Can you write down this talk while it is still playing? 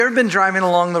You ever been driving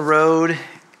along the road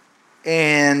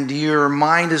and your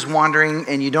mind is wandering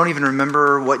and you don't even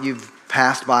remember what you've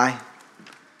passed by?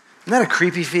 Isn't that a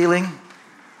creepy feeling?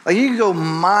 Like you can go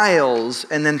miles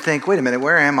and then think, wait a minute,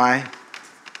 where am I?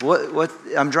 What?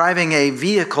 I'm driving a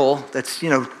vehicle that's,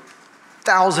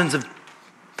 thousands of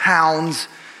pounds,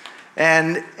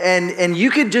 and you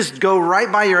could just go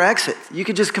right by your exit. You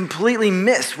could just completely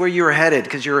miss where you were headed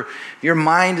because your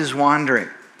mind is wandering.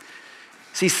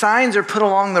 See, signs are put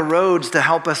along the roads to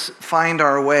help us find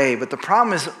our way, but the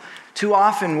problem is too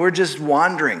often we're just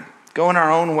wandering, going our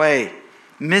own way,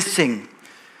 missing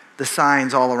the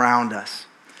signs all around us.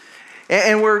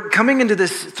 And we're coming into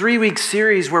this 3-week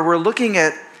series where we're looking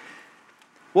at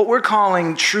what we're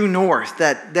calling true north,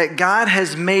 that God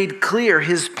has made clear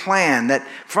his plan, that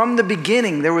from the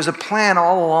beginning there was a plan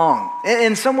all along.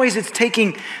 In some ways it's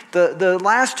taking the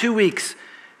last 2 weeks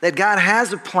that God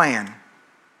has a plan,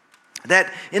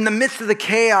 that in the midst of the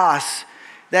chaos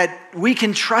that we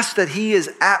can trust that he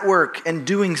is at work and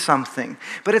doing something.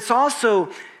 But it's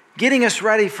also getting us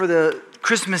ready for the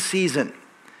Christmas season.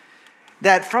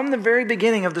 That from the very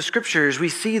beginning of the scriptures, we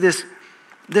see this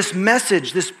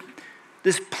message, this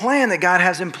plan that God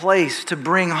has in place to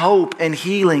bring hope and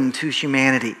healing to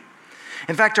humanity.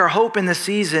 In fact, our hope in this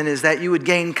season is that you would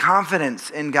gain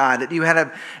confidence in God, that you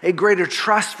had a greater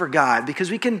trust for God, because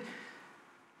we can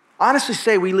honestly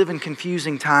say we live in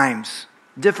confusing times,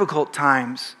 difficult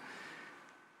times.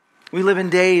 We live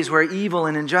in days where evil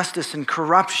and injustice and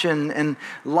corruption and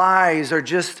lies are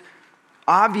just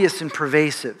obvious and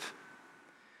pervasive.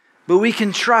 But we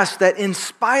can trust that in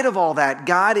spite of all that,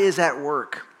 God is at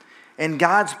work and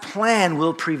God's plan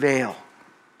will prevail.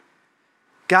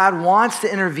 God wants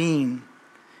to intervene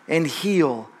and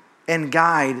heal and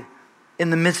guide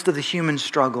in the midst of the human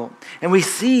struggle. And we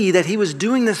see that he was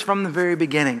doing this from the very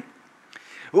beginning.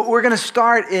 We're going to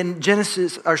start in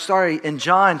in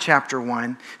John chapter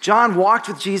 1. John walked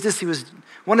with Jesus. He was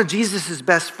one of Jesus'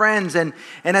 best friends. And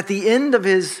at the end of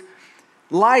his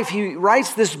life, he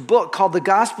writes this book called the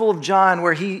Gospel of John,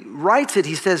 where he writes it,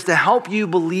 he says, to help you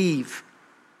believe.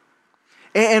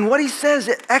 And what he says,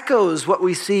 it echoes what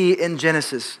we see in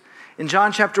Genesis. In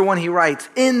John chapter 1, he writes,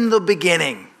 in the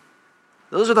beginning.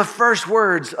 Those are the first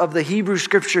words of the Hebrew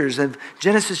scriptures of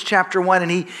Genesis chapter 1.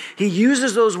 And he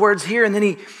uses those words here, and then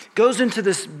he goes into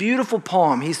this beautiful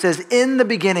poem. He says, in the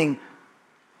beginning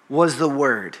was the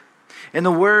Word. And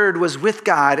the Word was with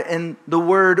God, and the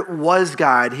Word was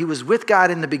God. He was with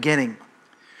God in the beginning.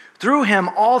 Through him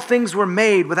all things were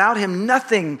made. Without him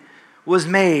nothing was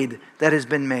made that has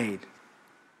been made.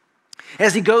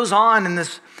 As he goes on in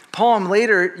this poem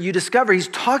later, you discover he's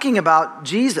talking about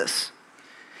Jesus.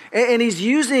 And he's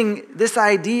using this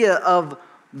idea of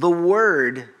the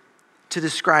Word to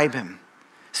describe him.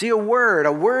 See, a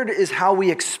word is how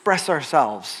we express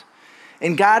ourselves.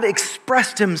 And God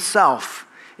expressed himself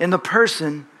in the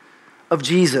person of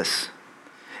Jesus.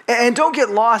 And don't get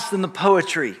lost in the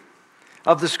poetry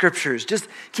of the scriptures. Just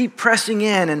keep pressing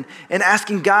in and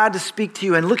asking God to speak to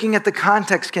you, and looking at the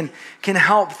context can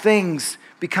help things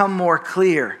become more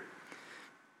clear.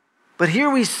 But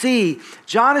here we see,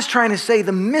 John is trying to say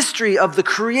the mystery of the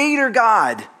Creator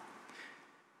God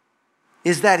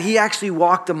is that he actually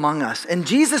walked among us. And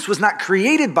Jesus was not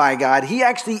created by God. He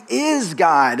actually is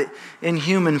God in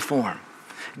human form.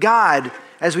 God,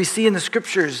 as we see in the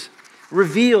scriptures,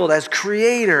 revealed as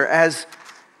Creator, as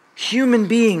human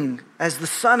being, as the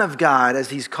Son of God, as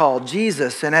he's called,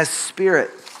 Jesus, and as Spirit.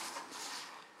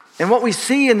 And what we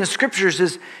see in the scriptures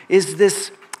is this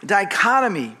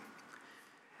dichotomy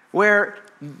where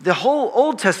the whole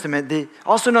Old Testament,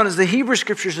 also known as the Hebrew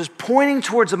Scriptures, is pointing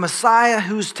towards a Messiah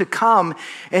who's to come.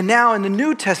 And now in the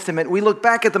New Testament, we look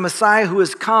back at the Messiah who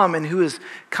has come and who is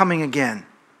coming again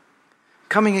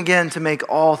to make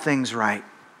all things right.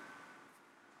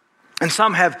 And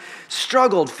some have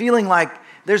struggled, feeling like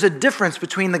there's a difference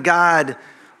between the God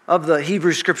of the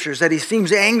Hebrew Scriptures, that he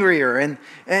seems angrier,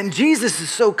 and Jesus is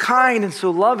so kind and so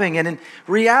loving, and in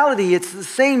reality it's the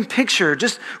same picture,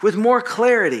 just with more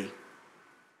clarity.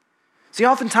 See,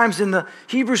 oftentimes in the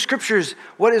Hebrew Scriptures,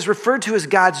 what is referred to as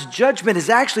God's judgment is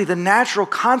actually the natural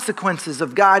consequences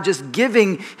of God just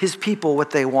giving his people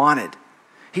what they wanted.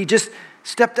 He just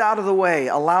stepped out of the way,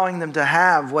 allowing them to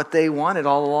have what they wanted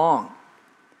all along.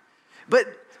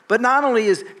 But not only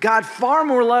is God far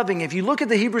more loving, if you look at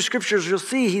the Hebrew Scriptures, you'll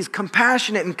see he's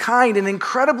compassionate and kind and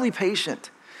incredibly patient.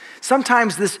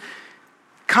 Sometimes this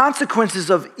consequences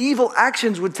of evil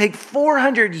actions would take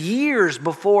 400 years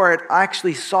before it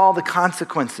actually saw the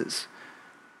consequences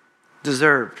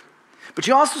deserved. But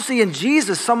you also see in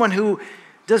Jesus someone who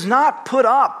does not put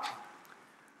up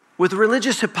with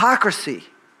religious hypocrisy,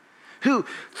 who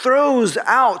throws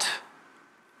out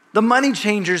the money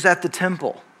changers at the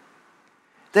temple.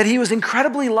 That he was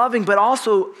incredibly loving, but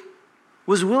also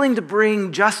was willing to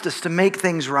bring justice to make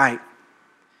things right.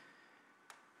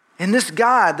 And this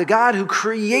God, the God who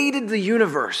created the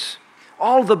universe,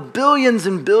 all the billions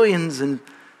and billions and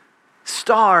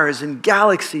stars and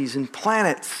galaxies and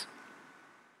planets,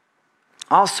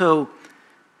 also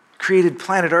created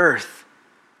planet Earth,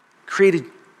 created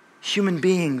human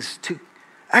beings to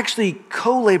actually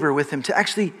co-labor with him, to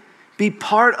actually be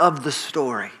part of the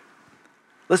story.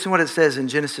 Listen to what it says in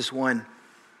Genesis 1.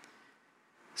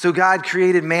 So God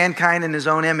created mankind in his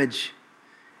own image.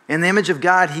 In the image of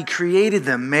God, he created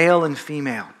them, male and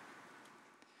female.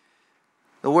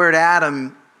 The word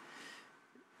Adam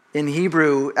in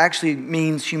Hebrew actually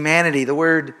means humanity. The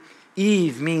word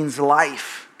Eve means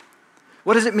life.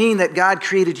 What does it mean that God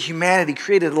created humanity,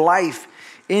 created life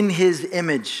in his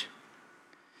image?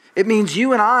 It means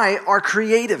you and I are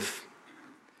creative.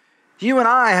 You and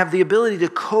I have the ability to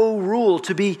co-rule,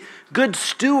 to be good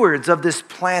stewards of this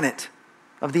planet,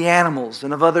 of the animals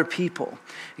and of other people.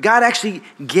 God actually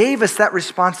gave us that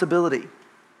responsibility.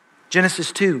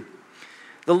 Genesis 2,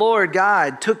 the Lord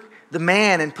God took the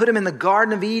man and put him in the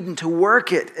Garden of Eden to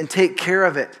work it and take care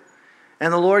of it.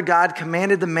 And the Lord God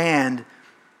commanded the man,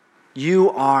 you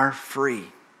are free.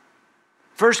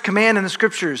 First command in the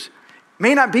scriptures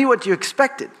may not be what you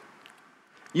expected.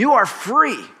 You are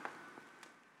free.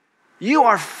 You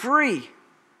are free.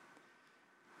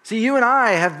 See, you and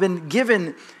I have been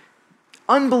given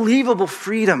unbelievable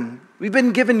freedom. We've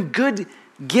been given good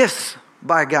gifts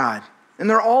by God, and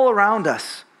they're all around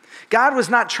us. God was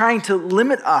not trying to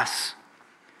limit us.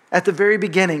 At the very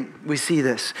beginning, we see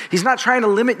this. He's not trying to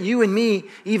limit you and me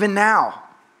even now.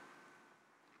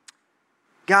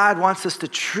 God wants us to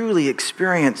truly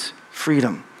experience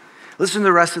freedom. Listen to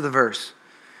the rest of the verse.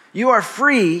 You are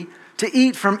free to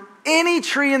eat from any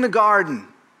tree in the garden,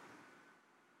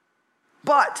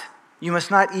 but you must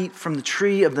not eat from the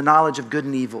tree of the knowledge of good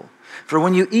and evil. For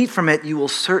when you eat from it, you will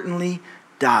certainly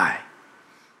die.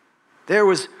 There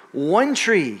was one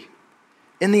tree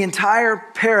in the entire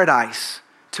paradise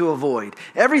to avoid.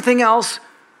 Everything else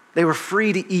they were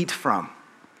free to eat from.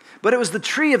 But it was the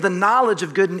tree of the knowledge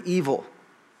of good and evil.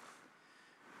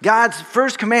 God's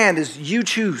first command is you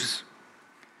choose.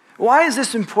 Why is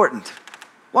this important?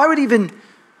 Why would he even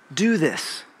do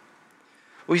this?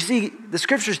 Well, you see, the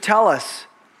scriptures tell us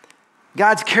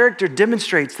God's character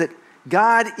demonstrates that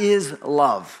God is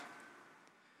love.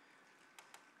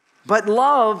 But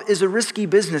love is a risky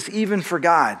business even for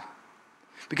God,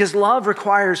 because love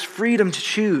requires freedom to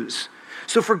choose.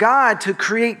 So for God to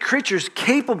create creatures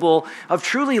capable of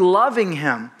truly loving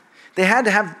him, they had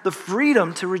to have the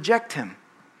freedom to reject him.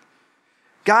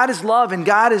 God is love and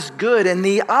God is good, and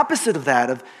the opposite of that,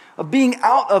 of being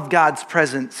out of God's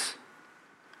presence,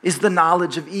 is the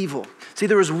knowledge of evil. See,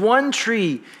 there was one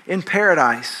tree in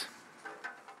paradise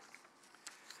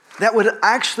that would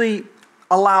actually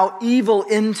allow evil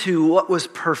into what was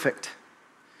perfect.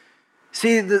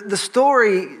 See, the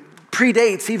story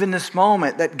predates even this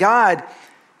moment, that God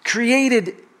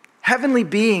created heavenly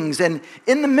beings, and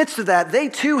in the midst of that, they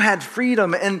too had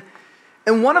freedom. And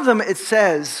one of them, it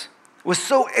says, was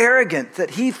so arrogant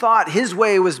that he thought his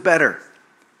way was better.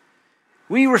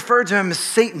 We refer to him as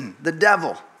Satan, the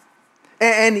devil.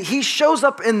 And he shows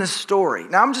up in this story.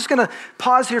 Now, I'm just going to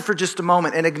pause here for just a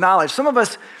moment and acknowledge some of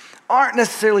us aren't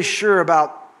necessarily sure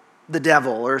about the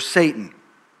devil or Satan.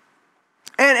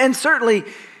 And certainly,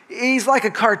 he's like a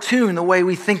cartoon the way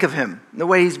we think of him, the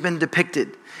way he's been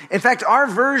depicted. In fact, our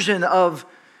version of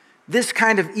this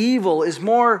kind of evil is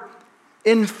more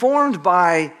informed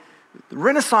by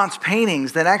Renaissance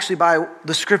paintings than actually by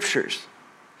the scriptures.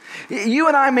 You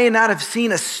and I may not have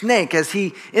seen a snake as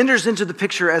he enters into the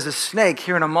picture as a snake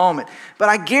here in a moment, but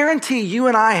I guarantee you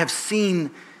and I have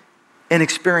seen and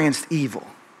experienced evil.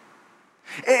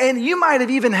 And you might have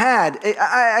even had,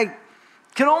 I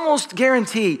can almost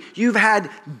guarantee you've had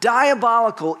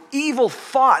diabolical, evil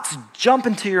thoughts jump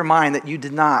into your mind that you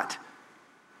did not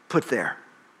put there.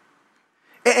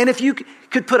 And if you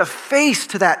could put a face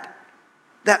to that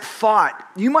thought,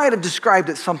 you might have described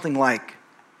it something like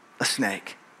a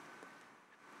snake.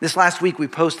 This last week, we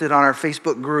posted on our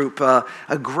Facebook group a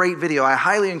great video. I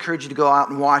highly encourage you to go out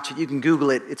and watch it. You can Google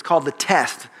it. It's called The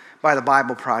Test by the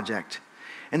Bible Project.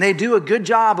 And they do a good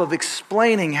job of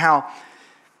explaining how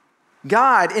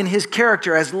God, in his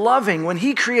character as loving, when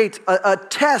he creates a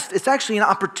test, it's actually an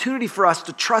opportunity for us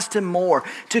to trust him more,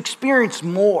 to experience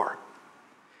more.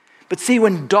 But see,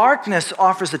 when darkness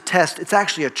offers a test, it's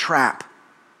actually a trap.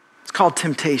 It's called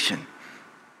temptation.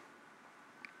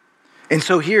 And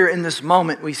so here in this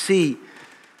moment, we see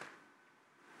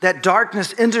that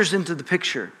darkness enters into the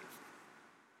picture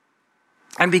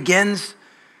and begins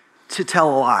to tell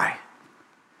a lie,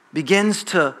 begins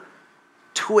to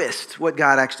twist what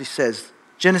God actually says.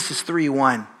 Genesis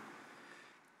 3:1.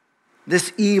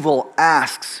 This evil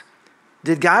asks,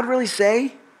 did God really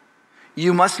say,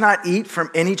 you must not eat from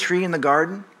any tree in the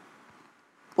garden?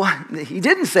 Well, he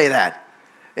didn't say that.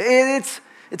 It's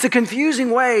a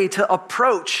confusing way to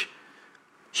approach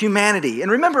humanity.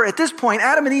 And remember, at this point,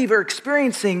 Adam and Eve are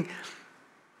experiencing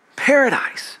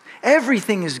paradise.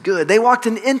 Everything is good. They walked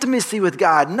in intimacy with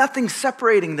God, nothing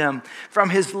separating them from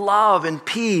his love and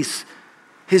peace,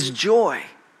 his joy.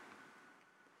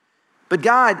 But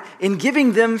God, in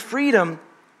giving them freedom,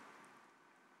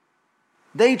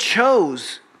 they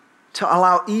chose to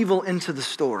allow evil into the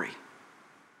story.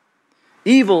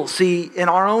 Evil, see, in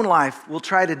our own life will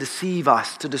try to deceive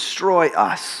us, to destroy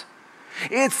us.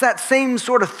 It's that same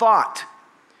sort of thought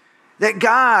that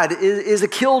God is a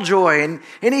killjoy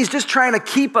and he's just trying to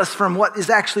keep us from what is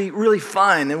actually really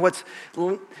fun and what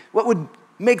would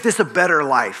make this a better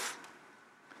life.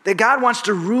 That God wants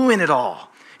to ruin it all.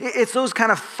 It's those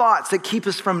kind of thoughts that keep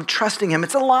us from trusting him.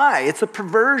 It's a lie. It's a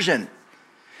perversion.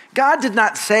 God did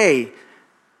not say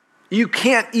you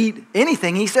can't eat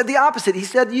anything. He said the opposite. He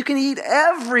said you can eat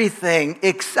everything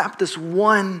except this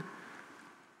one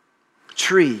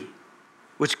tree,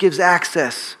 which gives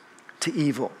access to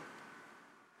evil.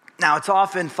 Now, it's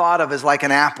often thought of as like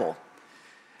an apple,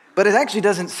 but it actually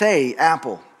doesn't say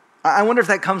apple. I wonder if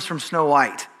that comes from Snow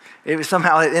White.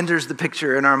 Somehow it enters the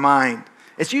picture in our mind.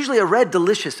 It's usually a red,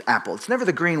 delicious apple. It's never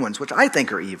the green ones, which I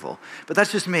think are evil, but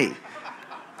that's just me.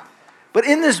 But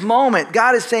in this moment,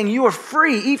 God is saying you are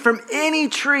free. Eat from any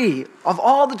tree of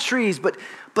all the trees, but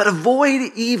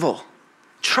avoid evil.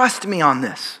 Trust me on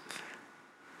this.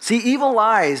 See, evil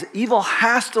lies. Evil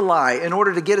has to lie in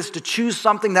order to get us to choose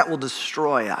something that will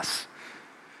destroy us.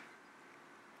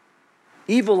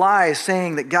 Evil lies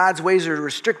saying that God's ways are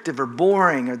restrictive or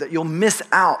boring or that you'll miss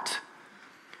out,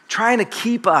 trying to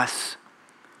keep us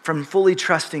from fully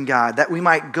trusting God, that we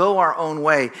might go our own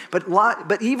way.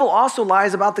 But evil also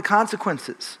lies about the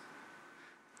consequences.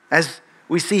 As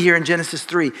we see here in Genesis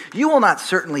 3, you will not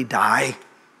certainly die,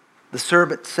 the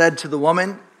serpent said to the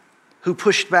woman who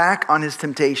pushed back on his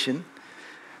temptation.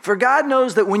 For God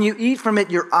knows that when you eat from it,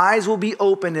 your eyes will be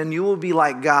opened and you will be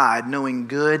like God, knowing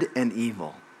good and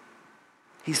evil.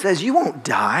 He says, you won't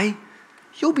die.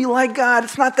 You'll be like God.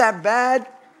 It's not that bad.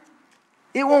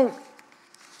 It won't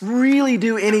really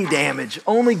do any damage.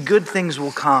 Only good things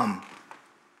will come.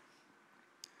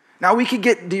 Now, we could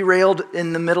get derailed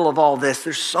in the middle of all this.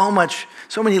 There's so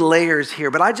many layers here,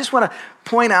 but I just want to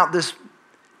point out this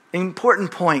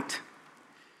important point.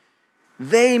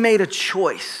 They made a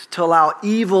choice to allow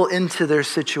evil into their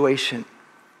situation.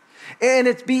 And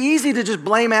it'd be easy to just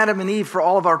blame Adam and Eve for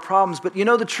all of our problems, but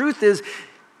the truth is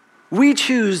we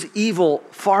choose evil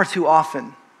far too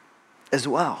often as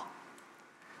well.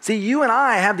 See, you and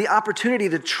I have the opportunity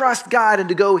to trust God and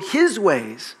to go his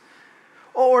ways,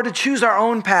 or to choose our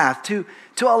own path, to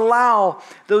allow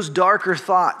those darker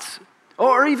thoughts,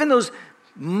 or even those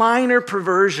minor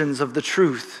perversions of the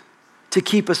truth to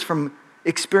keep us from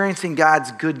experiencing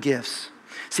God's good gifts.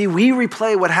 See, we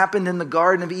replay what happened in the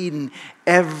Garden of Eden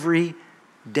every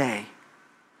day.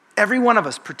 Every one of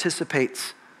us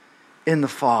participates in the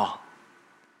fall.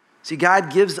 See,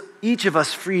 God gives each of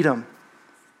us freedom.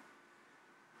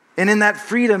 And in that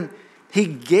freedom, he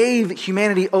gave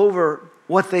humanity over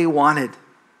what they wanted.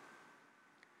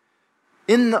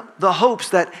 In the hopes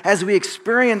that as we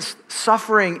experience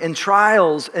suffering and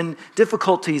trials and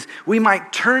difficulties, we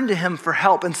might turn to him for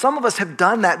help. And some of us have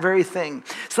done that very thing.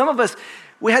 Some of us,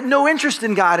 we had no interest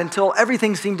in God until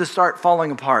everything seemed to start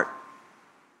falling apart.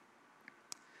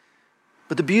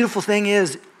 But the beautiful thing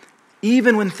is,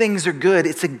 even when things are good,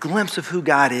 it's a glimpse of who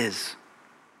God is.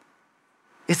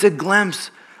 It's a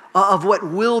glimpse of what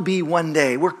will be one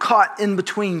day. We're caught in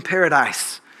between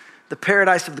paradise, the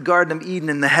paradise of the Garden of Eden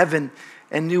and the heaven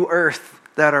and new earth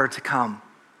that are to come.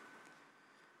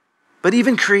 But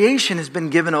even creation has been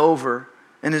given over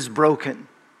and is broken.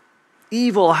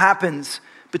 Evil happens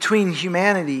between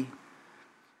humanity,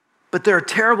 but there are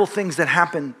terrible things that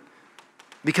happen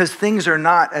because things are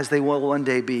not as they will one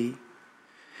day be.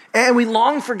 And we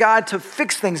long for God to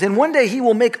fix things. And one day he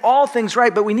will make all things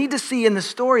right. But we need to see in the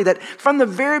story that from the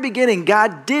very beginning,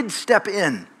 God did step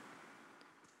in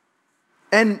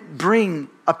and bring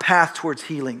a path towards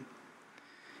healing.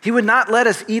 He would not let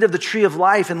us eat of the tree of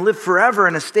life and live forever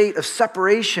in a state of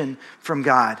separation from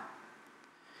God.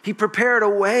 He prepared a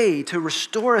way to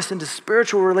restore us into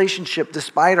spiritual relationship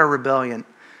despite our rebellion.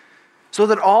 so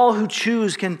that all who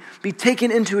choose can be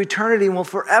taken into eternity and will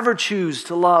forever choose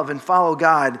to love and follow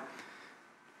God,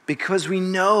 because we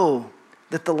know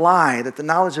that the lie, that the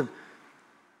knowledge of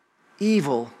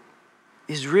evil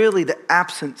is really the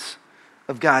absence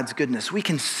of God's goodness. We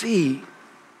can see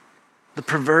the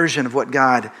perversion of what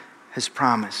God has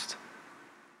promised.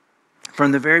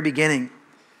 From the very beginning,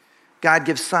 God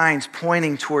gives signs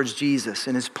pointing towards Jesus,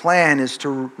 and his plan is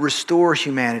to restore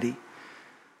humanity.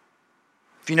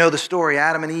 If you know the story,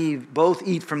 Adam and Eve both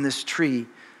eat from this tree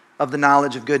of the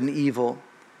knowledge of good and evil,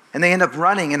 and they end up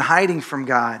running and hiding from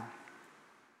God.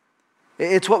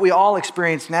 It's what we all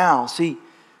experience now. See,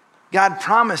 God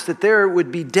promised that there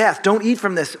would be death. Don't eat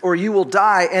from this or you will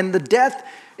die. And the death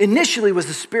initially was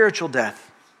a spiritual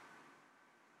death.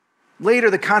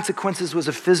 Later, the consequences was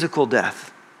a physical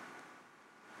death.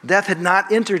 Death had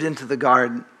not entered into the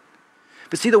garden.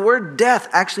 But see, the word death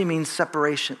actually means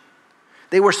separation.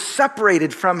 They were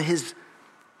separated from his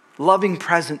loving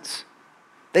presence.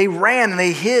 They ran and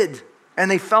they hid and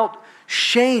they felt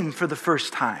shame for the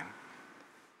first time.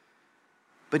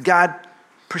 But God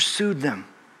pursued them.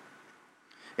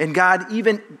 And God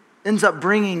even ends up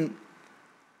bringing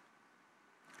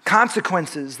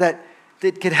consequences that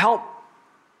could help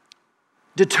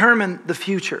determine the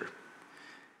future.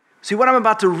 See, what I'm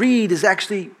about to read is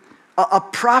actually a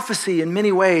prophecy in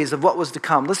many ways of what was to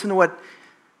come. Listen to what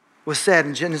was said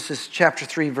in Genesis chapter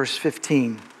 3, verse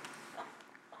 15.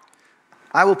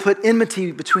 I will put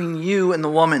enmity between you and the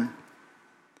woman,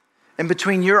 and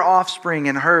between your offspring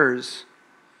and hers,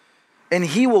 and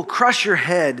he will crush your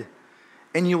head,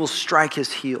 and you will strike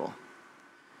his heel.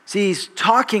 See, he's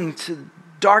talking to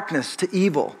darkness, to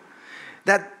evil,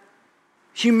 that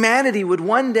humanity would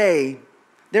one day,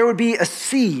 there would be a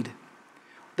seed,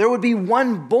 there would be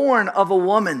one born of a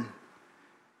woman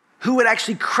who would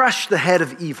actually crush the head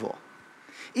of evil,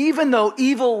 even though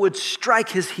evil would strike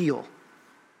his heel.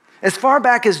 As far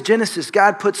back as Genesis,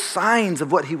 God put signs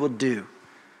of what he will do.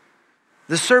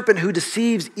 The serpent who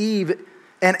deceives Eve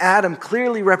and Adam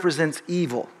clearly represents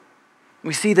evil.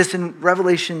 We see this in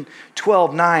Revelation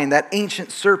 12:9, that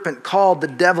ancient serpent called the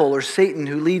devil or Satan,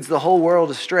 who leads the whole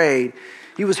world astray.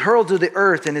 He was hurled to the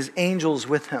earth and his angels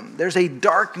with him. There's a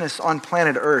darkness on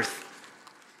planet Earth.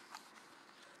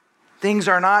 Things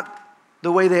are not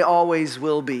the way they always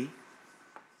will be.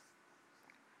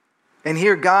 And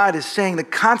here God is saying the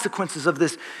consequences of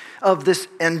this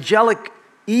angelic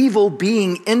evil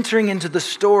being entering into the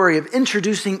story of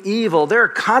introducing evil. There are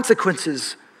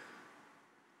consequences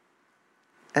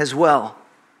as well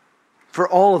for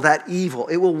all of that evil.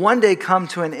 It will one day come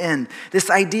to an end. This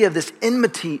idea of this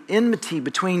enmity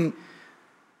between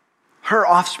her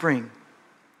offspring,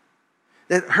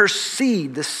 that her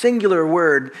seed, the singular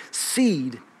word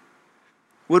seed,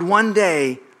 would one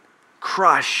day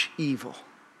crush evil.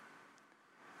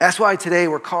 That's why today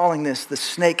we're calling this the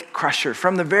snake crusher.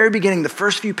 From the very beginning, the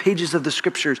first few pages of the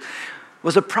scriptures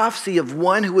was a prophecy of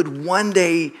one who would one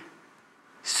day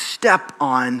step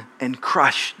on and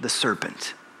crush the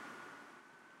serpent.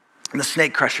 And the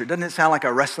snake crusher, doesn't it sound like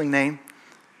a wrestling name?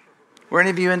 Were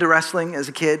any of you into wrestling as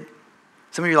a kid?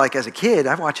 Some of you are like, as a kid,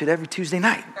 I watch it every Tuesday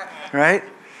night, right?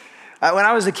 When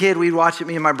I was a kid, we'd watch it,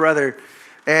 me and my brother,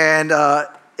 and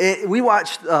we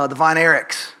watched the Von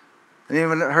Erichs.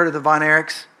 Anyone heard of the Von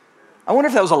Erichs? I wonder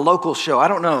if that was a local show. I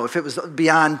don't know if it was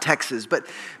beyond Texas, but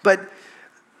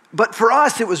for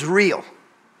us, it was real.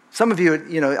 Some of you,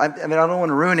 I don't want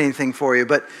to ruin anything for you,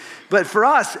 but for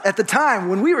us at the time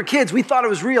when we were kids, we thought it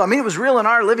was real. I mean, it was real in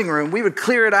our living room. We would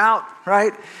clear it out,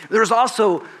 right? There was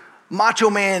also Macho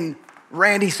Man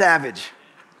Randy Savage.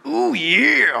 Ooh,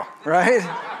 yeah, right?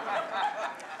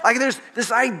 Like there's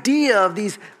this idea of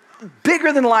these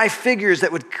bigger than life figures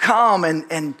that would come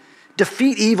and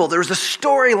defeat evil. There was a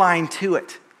storyline to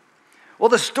it. Well,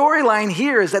 the storyline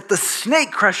here is that the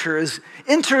snake crusher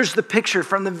enters the picture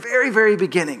from the very, very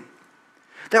beginning.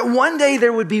 That one day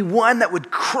there would be one that would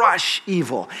crush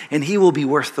evil, and he will be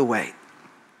worth the wait.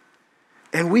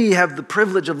 And we have the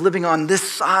privilege of living on this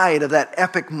side of that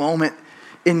epic moment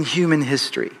in human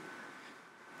history.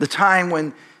 The time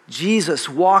when Jesus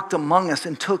walked among us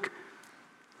and took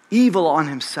evil on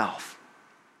himself.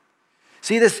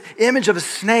 See, this image of a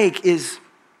snake is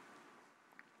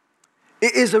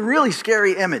a really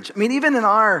scary image. I mean, even in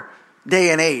our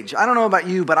day and age, I don't know about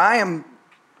you, but I am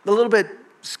a little bit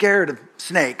scared of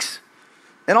snakes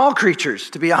and all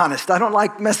creatures, to be honest. I don't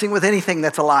like messing with anything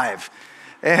that's alive.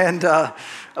 And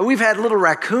we've had little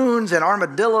raccoons and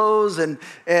armadillos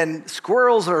and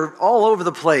squirrels are all over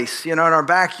the place, in our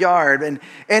backyard. And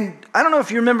I don't know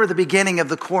if you remember the beginning of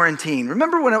the quarantine.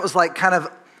 Remember when it was like kind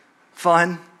of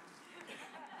fun?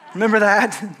 Remember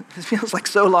that? It feels like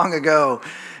so long ago.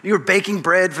 You were baking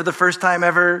bread for the first time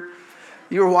ever.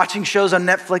 You were watching shows on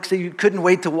Netflix that you couldn't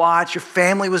wait to watch. Your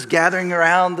family was gathering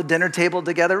around the dinner table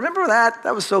together. Remember that?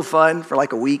 That was so fun for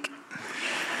like a week.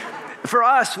 For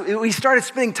us, we started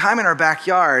spending time in our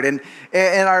backyard. And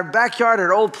our backyard at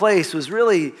our old place was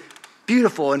really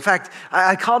beautiful. In fact,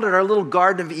 I called it our little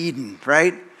Garden of Eden,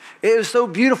 right? It was so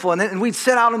beautiful. And we'd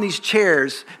sit out on these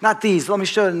chairs. Not these. Let me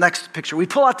show you the next picture. We'd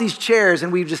pull out these chairs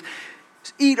and we'd just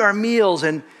eat our meals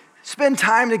and spend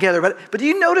time together. But do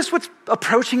you notice what's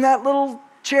approaching that little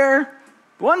chair?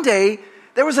 One day,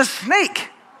 there was a snake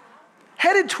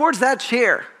headed towards that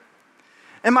chair.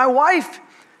 And my wife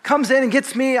comes in and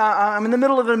gets me. I'm in the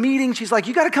middle of a meeting. She's like,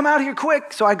 you got to come out here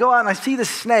quick. So I go out and I see the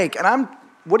snake. And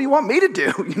what do you want me to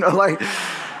do?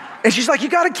 And she's like, you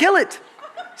got to kill it.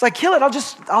 It's like, kill it.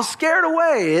 I'll scare it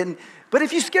away. But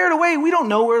if you scare it away, we don't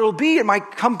know where it'll be. It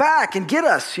might come back and get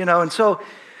us, And so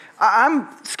I'm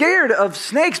scared of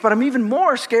snakes, but I'm even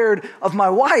more scared of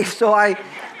my wife. So I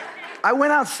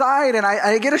went outside and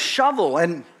I get a shovel,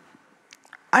 and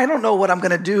I don't know what I'm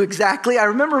going to do exactly. I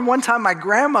remember one time my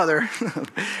grandmother,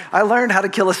 I learned how to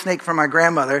kill a snake from my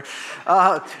grandmother.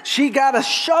 She got a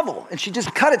shovel and she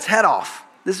just cut its head off.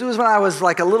 This was when I was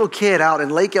like a little kid out in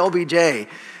Lake LBJ.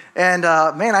 And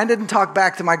man, I didn't talk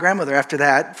back to my grandmother after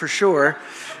that, for sure.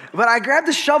 But I grabbed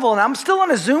the shovel, and I'm still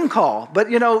on a Zoom call. But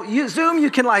Zoom, you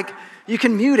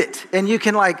can mute it, and you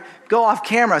can go off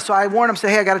camera. So I warned him, say,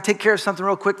 hey, I got to take care of something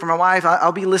real quick for my wife.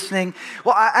 I'll be listening.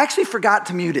 Well, I actually forgot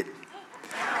to mute it.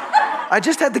 I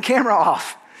just had the camera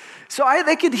off. So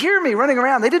they could hear me running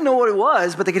around. They didn't know what it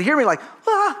was, but they could hear me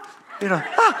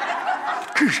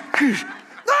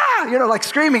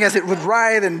screaming as it would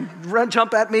writhe and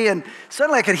jump at me. And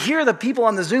suddenly I could hear the people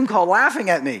on the Zoom call laughing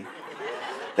at me.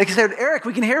 They said, Eric,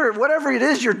 we can hear it, whatever it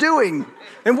is you're doing.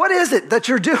 And what is it that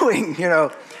you're doing,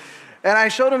 And I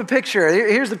showed him a picture.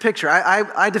 Here's the picture.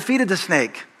 I defeated the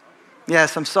snake.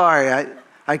 Yes, I'm sorry.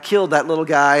 I killed that little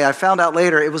guy. I found out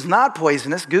later it was not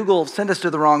poisonous. Google sent us to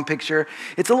the wrong picture.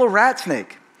 It's a little rat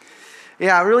snake.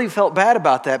 Yeah, I really felt bad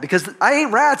about that because I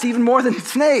ate rats even more than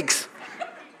snakes.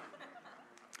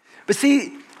 But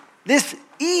see, this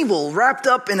evil wrapped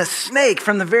up in a snake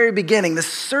from the very beginning, the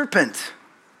serpent.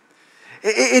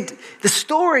 The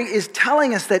story is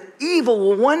telling us that evil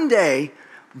will one day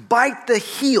bite the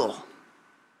heel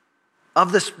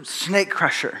of this snake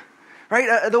crusher,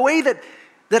 right? The way that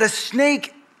a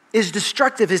snake is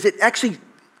destructive is it actually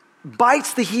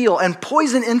bites the heel and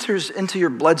poison enters into your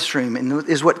bloodstream and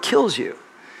is what kills you.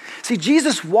 See,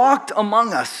 Jesus walked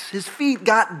among us. His feet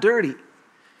got dirty.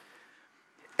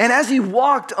 And as he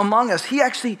walked among us, he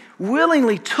actually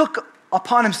willingly took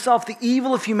upon himself the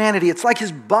evil of humanity. It's like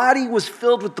his body was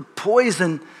filled with the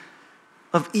poison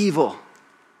of evil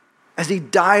as he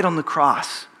died on the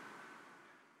cross.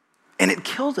 And it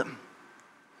killed him.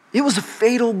 It was a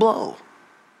fatal blow.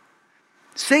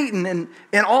 Satan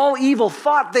and all evil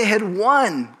thought they had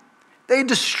won. They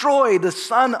destroyed the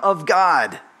Son of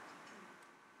God.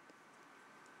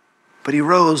 But he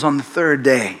rose on the third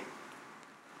day,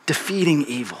 defeating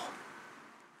evil.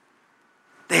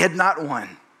 They had not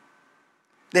won.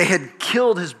 They had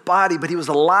killed his body, but he was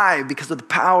alive because of the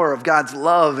power of God's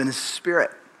love and his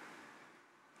Spirit.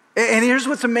 And here's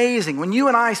what's amazing. When you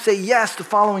and I say yes to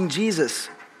following Jesus,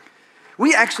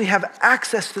 we actually have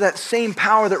access to that same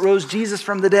power that rose Jesus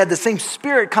from the dead. The same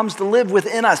Spirit comes to live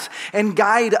within us and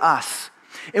guide us.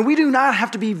 And we do not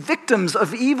have to be victims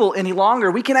of evil any longer.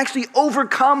 We can actually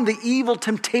overcome the evil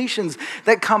temptations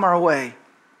that come our way.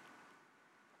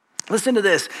 Listen to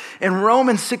this. In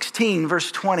Romans 16,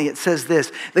 verse 20, it says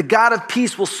this: the God of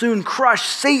peace will soon crush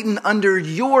Satan under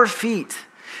your feet.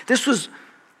 This was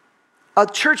a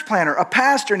church planter, a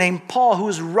pastor named Paul, who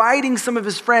was writing some of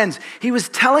his friends. He was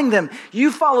telling them,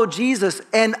 you follow Jesus,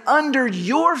 and under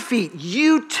your feet,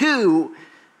 you too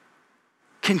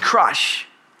can crush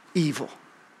evil.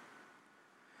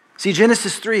 See,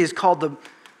 Genesis 3 is called the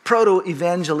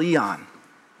proto-evangelion.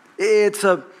 It's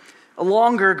a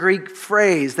longer Greek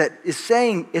phrase that is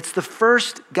saying it's the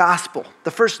first gospel,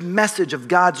 the first message of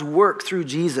God's work through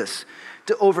Jesus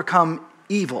to overcome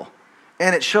evil.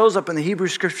 And it shows up in the Hebrew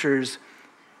Scriptures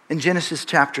in Genesis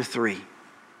chapter 3.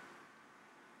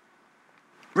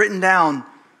 Written down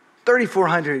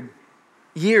 3,400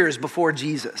 years before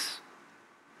Jesus.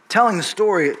 Telling the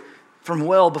story from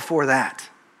well before that.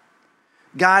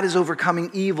 God is overcoming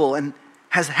evil and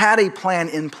has had a plan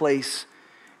in place.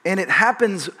 And it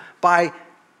happens by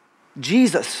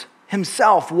Jesus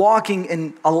himself walking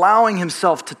and allowing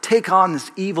himself to take on this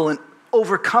evil and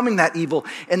overcoming that evil,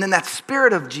 and then that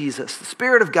Spirit of Jesus, the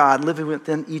Spirit of God living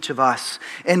within each of us,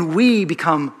 and we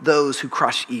become those who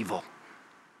crush evil,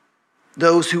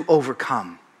 those who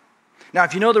overcome. Now,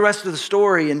 if you know the rest of the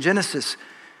story in Genesis,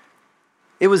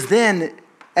 it was then,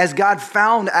 as God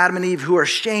found Adam and Eve who are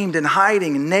shamed and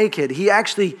hiding and naked, he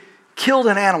actually killed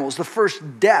an animal. It was the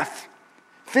first death,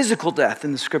 physical death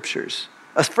in the scriptures,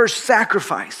 a first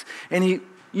sacrifice. And he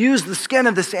used the skin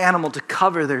of this animal to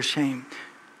cover their shame.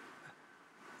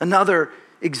 Another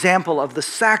example of the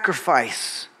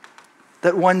sacrifice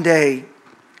that one day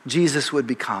Jesus would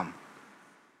become.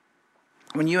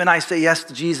 When you and I say yes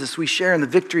to Jesus, we share in the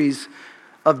victories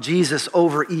of Jesus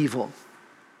over evil.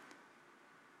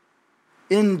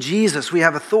 In Jesus, we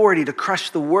have authority to crush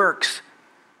the works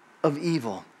of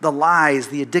evil, the lies,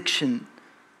 the addiction,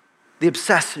 the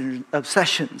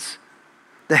obsessions,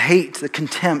 the hate, the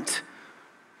contempt,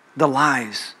 the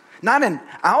lies. Not in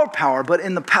our power, but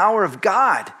in the power of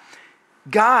God.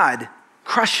 God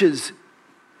crushes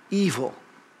evil.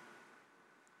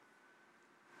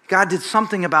 God did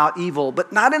something about evil,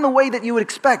 but not in the way that you would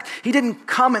expect. He didn't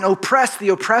come and oppress the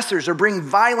oppressors or bring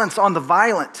violence on the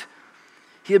violent.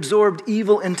 He absorbed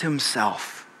evil into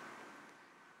himself.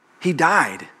 He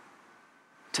died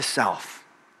to self.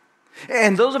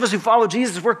 And those of us who follow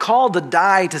Jesus, we're called to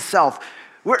die to self.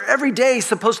 We're every day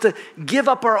supposed to give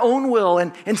up our own will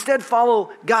and instead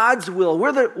follow God's will.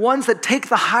 We're the ones that take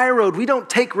the high road. We don't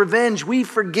take revenge. We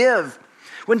forgive.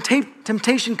 When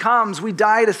temptation comes, we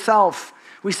die to self.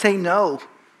 We say no.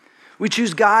 We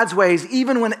choose God's ways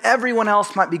even when everyone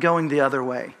else might be going the other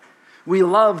way. We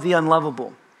love the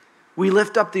unlovable. We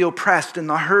lift up the oppressed and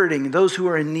the hurting, those who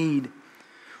are in need.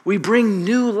 We bring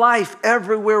new life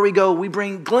everywhere we go. We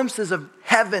bring glimpses of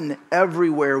heaven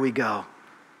everywhere we go.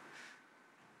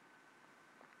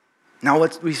 Now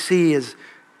what we see is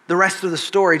the rest of the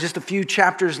story, just a few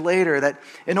chapters later, that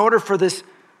in order for this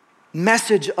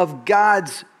message of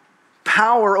God's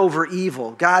power over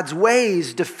evil, God's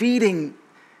ways defeating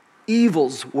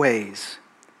evil's ways,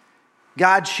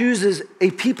 God chooses a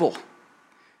people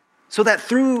so that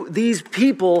through these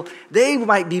people, they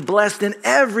might be blessed and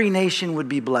every nation would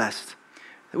be blessed.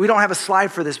 We don't have a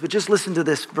slide for this, but just listen to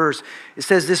this verse. It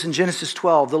says this in Genesis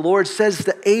 12. The Lord says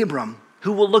to Abram,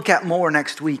 who we'll look at more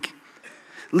next week,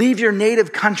 leave your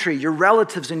native country, your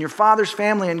relatives, and your father's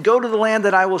family, and go to the land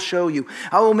that I will show you.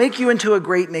 I will make you into a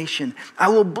great nation. I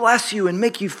will bless you and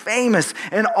make you famous,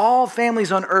 and all families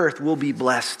on earth will be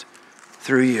blessed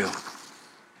through you.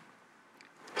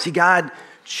 See, God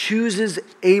chooses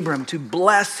Abram to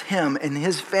bless him and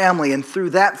his family, and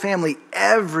through that family,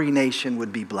 every nation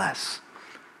would be blessed.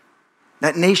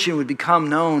 That nation would become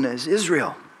known as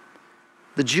Israel,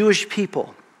 the Jewish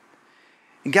people.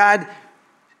 And God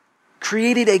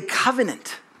created a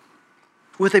covenant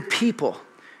with a people.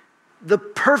 The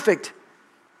perfect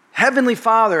Heavenly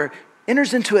Father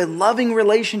enters into a loving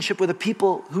relationship with a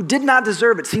people who did not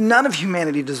deserve it. See, none of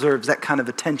humanity deserves that kind of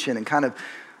attention and kind of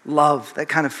love, that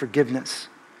kind of forgiveness.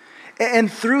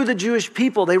 And through the Jewish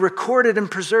people, they recorded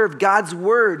and preserved God's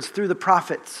words through the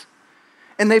prophets.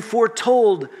 And they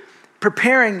foretold,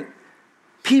 preparing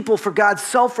people for God's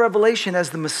self-revelation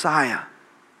as the Messiah.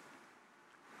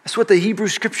 That's what the Hebrew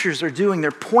scriptures are doing.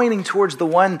 They're pointing towards the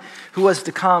one who was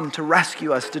to come to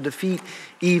rescue us, to defeat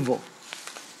evil.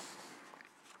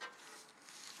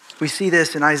 We see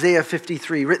this in Isaiah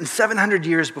 53, written 700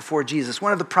 years before Jesus.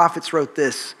 One of the prophets wrote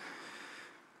this: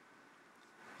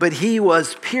 but he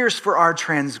was pierced for our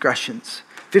transgressions.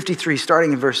 53,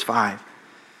 starting in verse 5.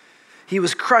 He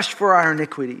was crushed for our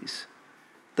iniquities.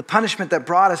 The punishment that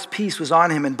brought us peace was on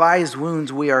him, and by his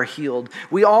wounds we are healed.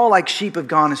 We all like sheep have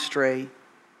gone astray.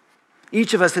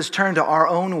 Each of us has turned to our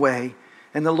own way,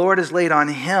 and the Lord has laid on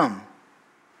him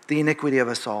the iniquity of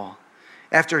us all.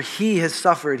 After he has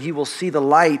suffered, he will see the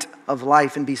light of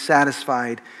life and be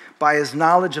satisfied. By his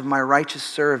knowledge of my righteous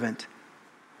servant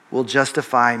will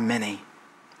justify many.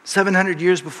 700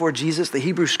 years before Jesus, the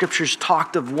Hebrew scriptures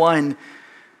talked of one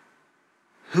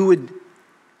who would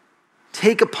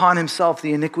take upon himself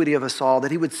the iniquity of us all,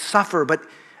 that he would suffer, but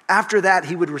after that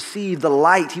he would receive the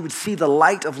light. He would see the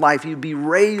light of life. He would be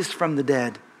raised from the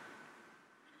dead.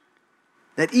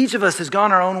 That each of us has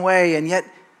gone our own way, and yet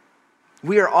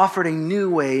we are offered a new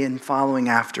way in following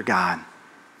after God.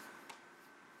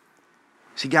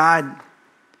 See, God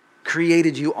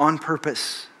created you on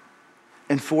purpose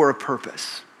and for a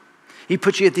purpose. He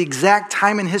put you at the exact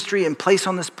time in history and place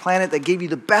on this planet that gave you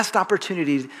the best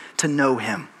opportunity to know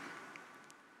him.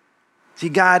 See,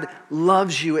 God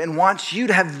loves you and wants you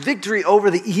to have victory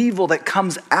over the evil that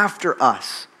comes after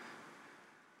us.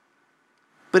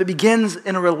 But it begins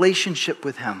in a relationship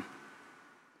with him.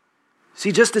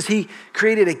 See, just as he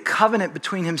created a covenant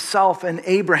between himself and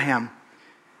Abraham,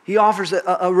 he offers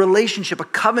a relationship, a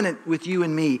covenant with you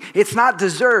and me. It's not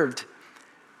deserved,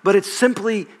 but it's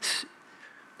simply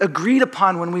agreed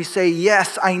upon when we say,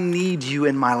 yes, I need you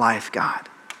in my life, God.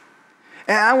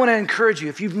 And I want to encourage you,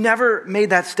 if you've never made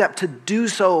that step, to do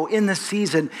so in this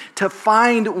season, to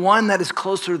find one that is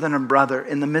closer than a brother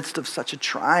in the midst of such a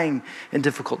trying and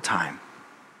difficult time.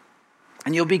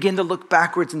 And you'll begin to look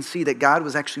backwards and see that God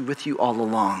was actually with you all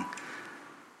along.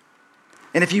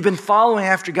 And if you've been following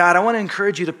after God, I want to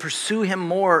encourage you to pursue him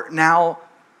more now,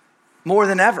 more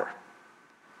than ever,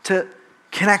 to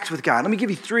connect with God. Let me give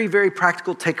you 3 very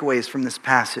practical takeaways from this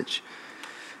passage.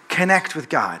 Connect with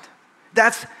God.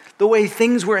 That's the way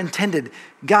things were intended.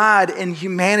 God and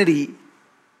humanity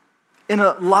in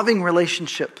a loving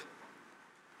relationship.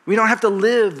 We don't have to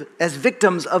live as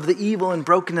victims of the evil and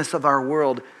brokenness of our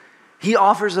world. He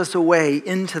offers us a way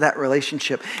into that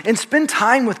relationship. And spend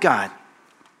time with God.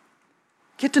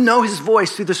 Get to know his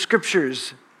voice through the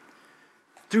scriptures,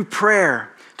 through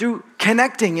prayer, through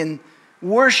connecting in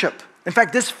worship. In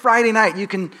fact, this Friday night, you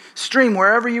can stream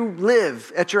wherever you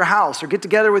live at your house or get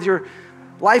together with your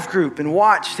life group and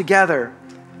watch together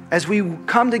as we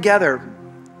come together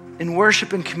in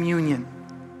worship and communion,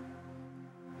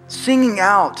 singing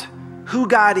out who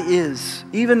God is,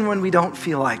 even when we don't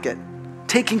feel like it,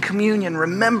 taking communion,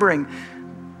 remembering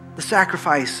the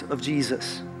sacrifice of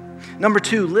Jesus. Number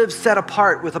 2, live set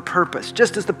apart with a purpose.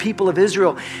 Just as the people of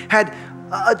Israel had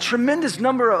a tremendous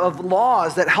number of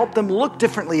laws that help them look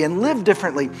differently and live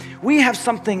differently, we have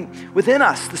something within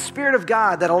us, the Spirit of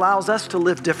God, that allows us to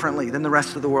live differently than the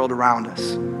rest of the world around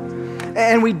us.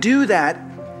 And we do that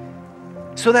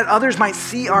so that others might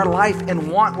see our life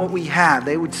and want what we have.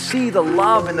 They would see the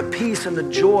love and the peace and the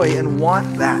joy and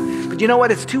want that. But you know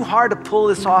what? It's too hard to pull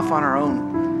this off on our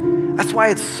own. That's why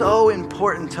it's so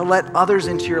important to let others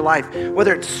into your life,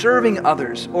 whether it's serving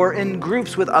others or in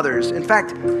groups with others. In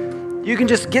fact, you can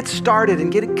just get started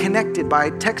and get connected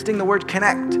by texting the word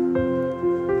connect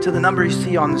to the number you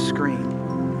see on the screen.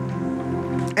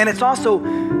 And it's also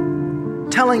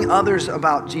telling others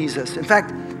about Jesus. In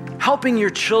fact, helping your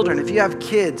children, if you have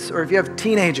kids or if you have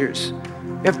teenagers,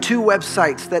 you have 2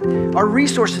 websites that are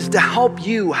resources to help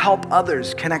you help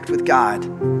others connect with God,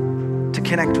 to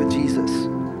connect with Jesus.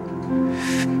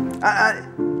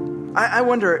 I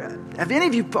wonder, have any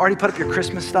of you already put up your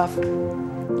Christmas stuff?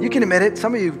 You can admit it.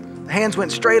 Some of you, hands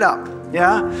went straight up,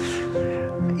 yeah?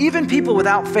 Even people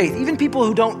without faith, even people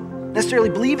who don't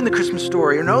necessarily believe in the Christmas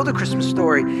story or know the Christmas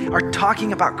story are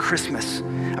talking about Christmas.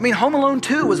 I mean, Home Alone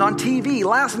 2 was on TV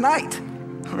last night,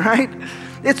 right?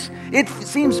 It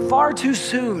seems far too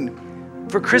soon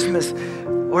for Christmas,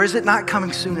 or is it not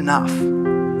coming soon enough?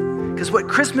 Because what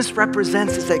Christmas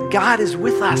represents is that God is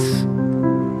with us.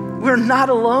 We're not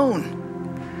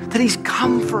alone, that he's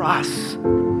come for us.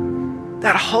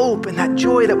 That hope and that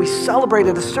joy that we celebrate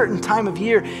at a certain time of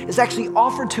year is actually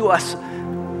offered to us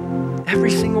every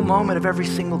single moment of every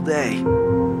single day.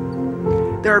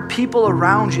 There are people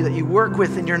around you that you work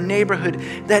with in your neighborhood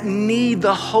that need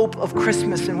the hope of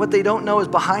Christmas, and what they don't know is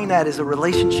behind that is a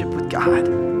relationship with God,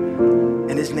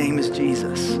 and his name is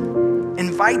Jesus.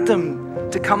 Invite them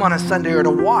to come on a Sunday or to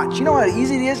watch. You know how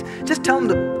easy it is? Just tell them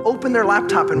to open their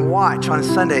laptop and watch on a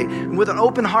Sunday. And with an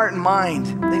open heart and mind,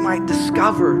 they might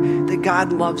discover that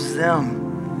God loves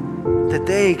them, that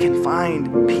they can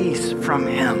find peace from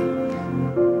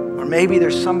him. Or maybe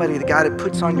there's somebody that God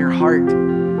puts on your heart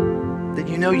that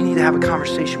you know you need to have a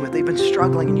conversation with. They've been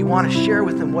struggling and you want to share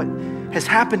with them what has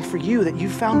happened for you, that you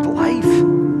found life.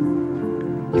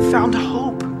 You found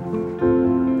hope.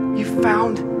 You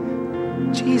found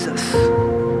Jesus.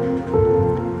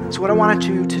 So what I wanted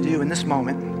you to do in this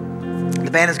moment, the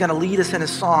band is going to lead us in a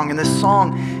song, and this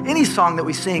song, any song that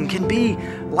we sing, can be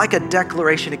like a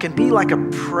declaration. It can be like a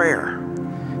prayer,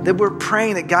 that we're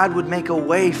praying that God would make a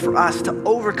way for us to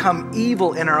overcome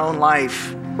evil in our own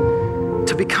life,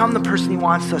 to become the person he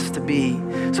wants us to be.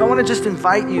 So I want to just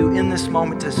invite you in this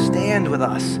moment to stand with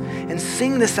us and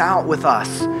sing this out with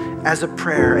us as a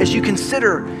prayer, as you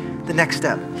consider the next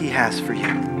step he has for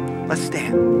you. Let's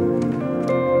stand.